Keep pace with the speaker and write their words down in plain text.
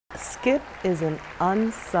Skip is an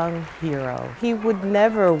unsung hero. He would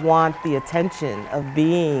never want the attention of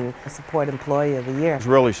being a Support Employee of the Year. I was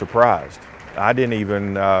really surprised. I didn't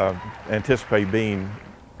even anticipate being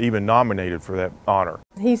even nominated for that honor.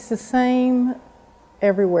 He's the same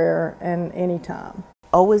everywhere and anytime.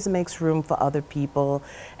 Always makes room for other people,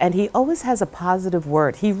 and he always has a positive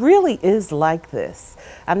word. He really is like this.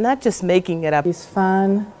 I'm not just making it up. He's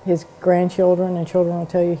fun. His grandchildren and children will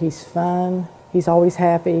tell you he's fun. He's always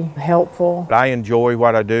happy, helpful. I enjoy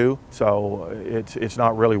what I do, so it's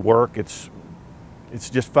not really work. It's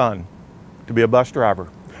just fun to be a bus driver.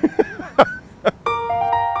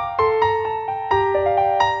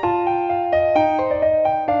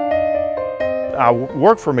 I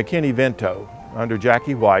work for McKinney-Vento under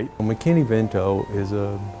Jackie White. McKinney-Vento is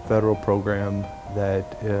a federal program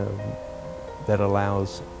that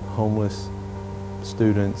allows homeless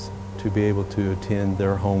students to be able to attend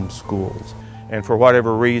their home schools. And for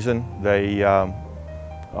whatever reason, they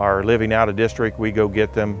are living out of district, we go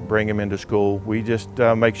get them, bring them into school. We just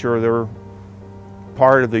make sure they're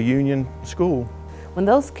part of the union school. When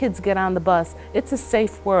those kids get on the bus, it's a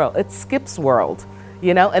safe world. It's Skip's world,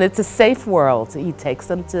 you know, and it's a safe world. He takes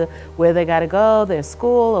them to where they gotta go, their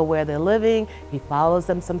school or where they're living. He follows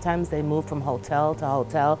them. Sometimes they move from hotel to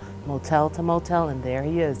hotel, motel to motel, and there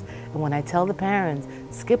he is. And when I tell the parents,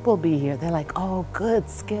 Skip will be here, they're like, oh, good,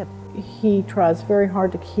 Skip. He tries very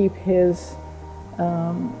hard to keep his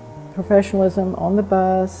professionalism on the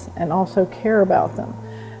bus and also care about them.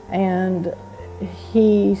 And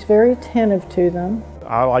he's very attentive to them.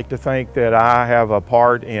 I like to think that I have a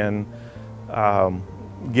part in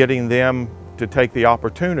getting them to take the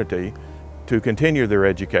opportunity to continue their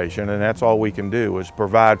education, and that's all we can do is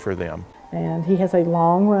provide for them. And he has a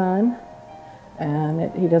long run,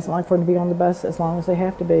 and he doesn't like for them to be on the bus as long as they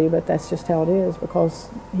have to be, but that's just how it is because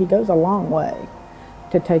he goes a long way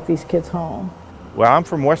to take these kids home. Well, I'm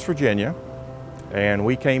from West Virginia, and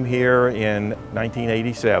we came here in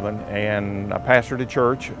 1987, and I pastored a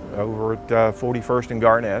church over at 41st and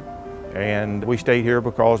Garnett. And we stayed here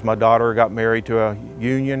because my daughter got married to a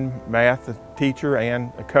union math teacher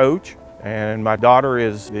and a coach. And my daughter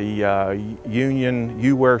is the union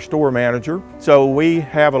U-Wear store manager. So we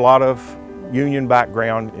have a lot of union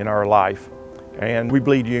background in our life, and we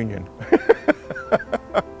bleed union.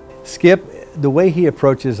 Skip, the way he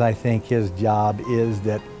approaches, I think, his job is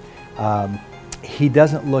that he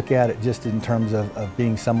doesn't look at it just in terms of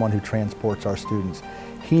being someone who transports our students.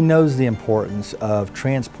 He knows the importance of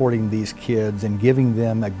transporting these kids and giving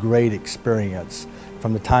them a great experience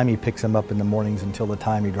from the time he picks them up in the mornings until the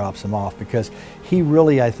time he drops them off, because he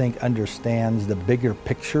really, I think, understands the bigger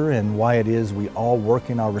picture and why it is we all work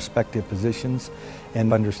in our respective positions,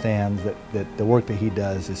 and understands that the work that he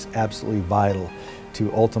does is absolutely vital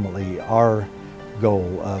to ultimately our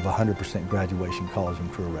goal of 100% graduation college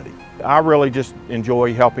and career ready. I really just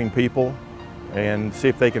enjoy helping people and see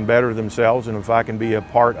if they can better themselves, and if I can be a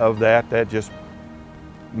part of that, that just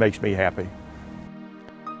makes me happy.